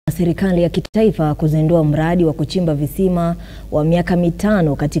serikali ya kitaifa kuzindua mradi wa kuchimba visima wa miaka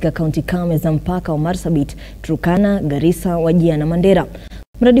mitano katika kaunti Kame za mpaka wa Marsabit, Turkana, Garissa, Wajir na Mandera.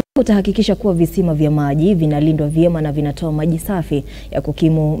 Mradi huu utahakikisha kuwa visima vya maji vinalindwa vyema na vinatoa maji safi ya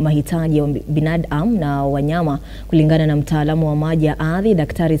kukimu mahitaji ya binadamu na wanyama. Kulingana na mtaalamu wa maji ya ardhi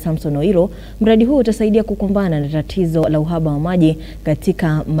Daktari Samson Oiro, mradi huu utasaidia kukumbana na tatizo la uhaba wa maji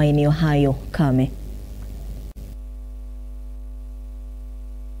katika maeneo hayo Kame.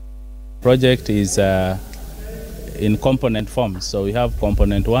 Project is in component form. So we have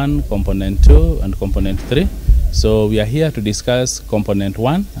component 1, component 2 and component 3. So we are here to discuss component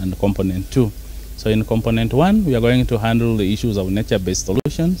 1 and component 2. So in component 1, we are going to handle the issues of nature-based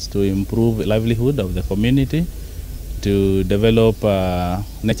solutions to improve livelihood of the community, to develop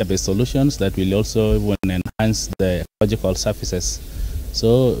nature-based solutions that will also even enhance the ecological services.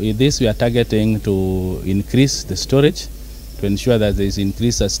 So with this, we are targeting to increase the storage, to ensure that there is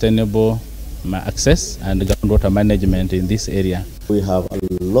increased sustainable access and groundwater management in this area. We have a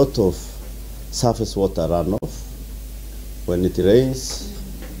lot of surface water runoff when it rains,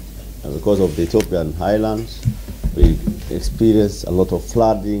 and because of the Ethiopian highlands, we experience a lot of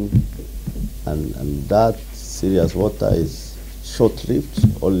flooding, and that serious water is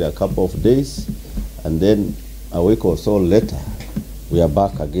short-lived, only a couple of days, and then a week or so later, we are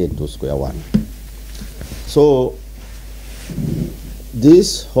back again to square one. So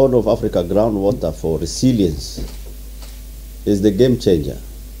this Horn of Africa groundwater for resilience is the game changer.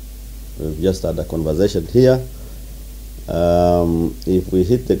 We've just had a conversation here. If we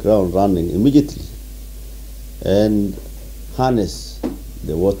hit the ground running immediately and harness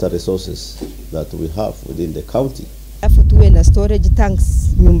the water resources that we have within the county. Alafu tuwe na storage tanks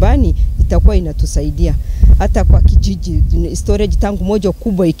nyumbani, itakuwa inatusaidia. Hata kwa kijiji storage tank moja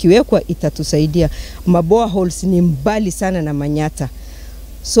kubwa ikiwekwa itatusaidia. Maboa holes ni mbali sana na Manyata.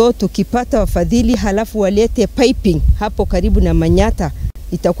 So tukipata wafadhili halafu walete piping hapo karibu na Manyata,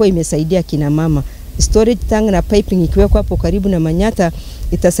 itakuwa imesaidia kina mama. Storage tank na piping ikiwekwa hapo karibu na Manyata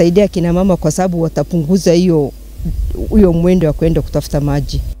itasaidia kina mama kwa sababu watapunguza hiyo mwendo wa kwenda kutafuta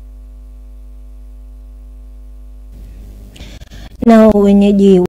maji. Na wenyeji